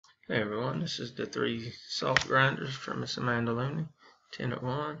Hey everyone, this is the 3 salt grinders from Miss Amanda Looney, 10 of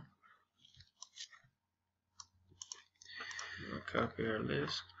 1. I'll copy our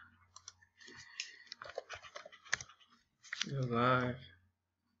list. Go live,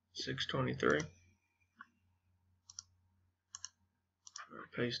 623. I'll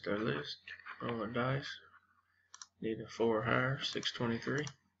paste our list, roll our dice. Need a 4 or higher, 623.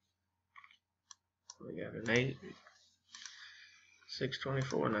 We got an 8.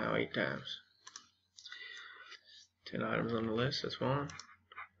 624 now, 8 times. 10 items on the list, that's 1,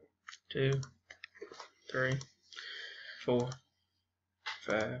 2, 3, 4,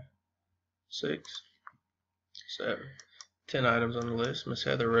 5, 6, 7. 10 items on the list. Miss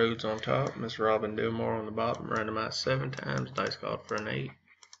Heather Rhodes on top, Miss Robin Dillmore on the bottom, randomized 7 times, dice called for an 8.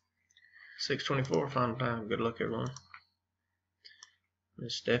 624, final time. Good luck everyone.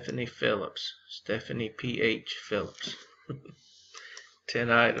 Miss Stephanie Phillips, Stephanie P.H. Phillips. 10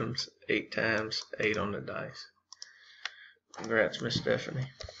 items, 8 times, 8 on the dice. Congrats, Miss Stephanie.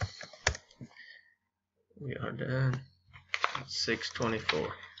 We are done.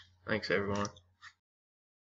 624. Thanks, everyone.